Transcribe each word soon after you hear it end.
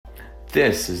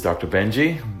This is Dr.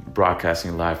 Benji,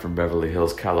 broadcasting live from Beverly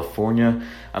Hills, California.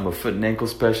 I'm a foot and ankle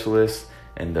specialist,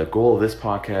 and the goal of this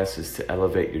podcast is to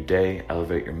elevate your day,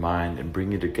 elevate your mind, and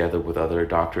bring you together with other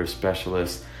doctors,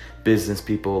 specialists, business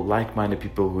people, like-minded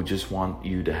people who just want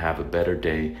you to have a better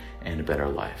day and a better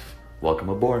life. Welcome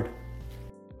aboard.